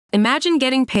Imagine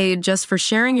getting paid just for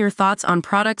sharing your thoughts on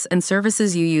products and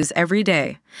services you use every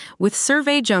day. With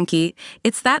Survey Junkie,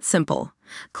 it's that simple.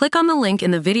 Click on the link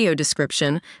in the video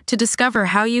description to discover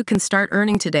how you can start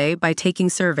earning today by taking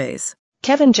surveys.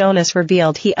 Jonas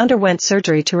revealed he underwent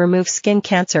surgery to remove skin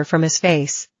cancer from his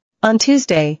face. On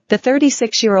Tuesday, the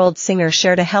 36-year-old singer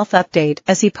shared a health update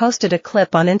as he posted a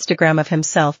clip on Instagram of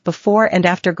himself before and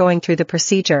after going through the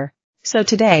procedure. "So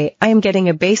today, I am getting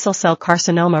a basal cell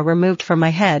carcinoma removed from my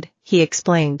head," he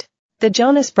explained. The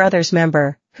Jonas Brothers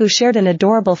member, who shared an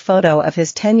adorable photo of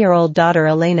his 10-year-old daughter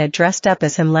Elena dressed up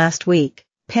as him last week,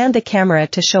 panned the camera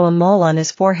to show a mole on his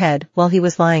forehead while he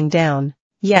was lying down.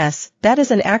 "Yes, that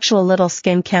is an actual little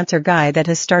skin cancer guy that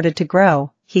has started to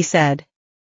grow," he said.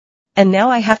 "And now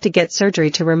I have to get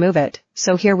surgery to remove it,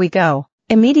 so here we go."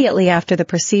 Immediately after the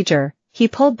procedure, he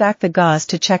pulled back the gauze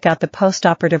to check out the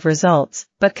post-operative results,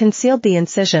 but concealed the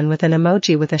incision with an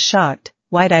emoji with a shocked,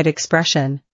 wide-eyed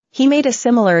expression. He made a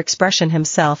similar expression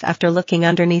himself after looking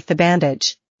underneath the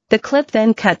bandage. The clip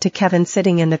then cut to Kevin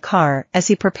sitting in the car as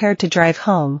he prepared to drive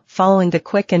home, following the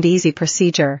quick and easy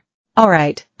procedure.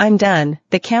 "Alright, I'm done,"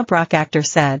 the camp rock actor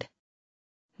said.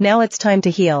 "Now it's time to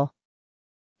heal."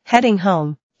 Heading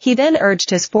home, he then urged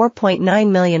his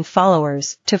 4.9 million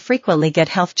followers to frequently get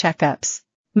health checkups.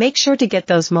 "Make sure to get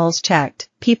those moles checked,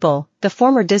 people," the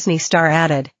former Disney star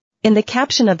added. In the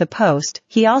caption of the post,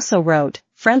 he also wrote,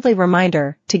 "Friendly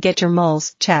reminder to get your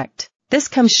moles checked." This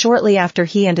comes shortly after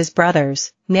he and his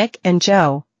brothers, Nick and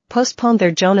Joe, postponed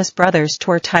their Jonas Brothers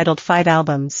tour titled 5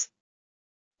 Albums,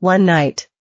 1 Night.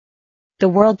 The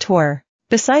world tour.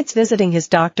 Besides visiting his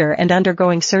doctor and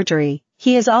undergoing surgery,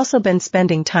 he has also been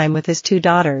spending time with his 2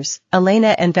 daughters,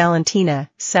 Elena and Valentina,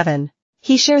 7.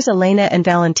 He shares Elena and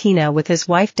Valentina with his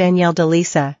wife Danielle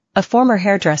DeLisa, a former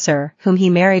hairdresser whom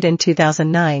he married in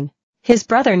 2009. His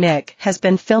brother Nick has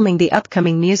been filming the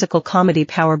upcoming musical comedy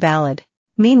Power Ballad.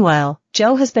 Meanwhile,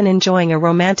 Joe has been enjoying a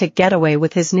romantic getaway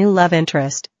with his new love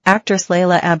interest, actress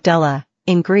Layla Abdullah,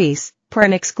 in Greece, per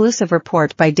an exclusive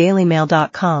report by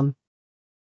DailyMail.com.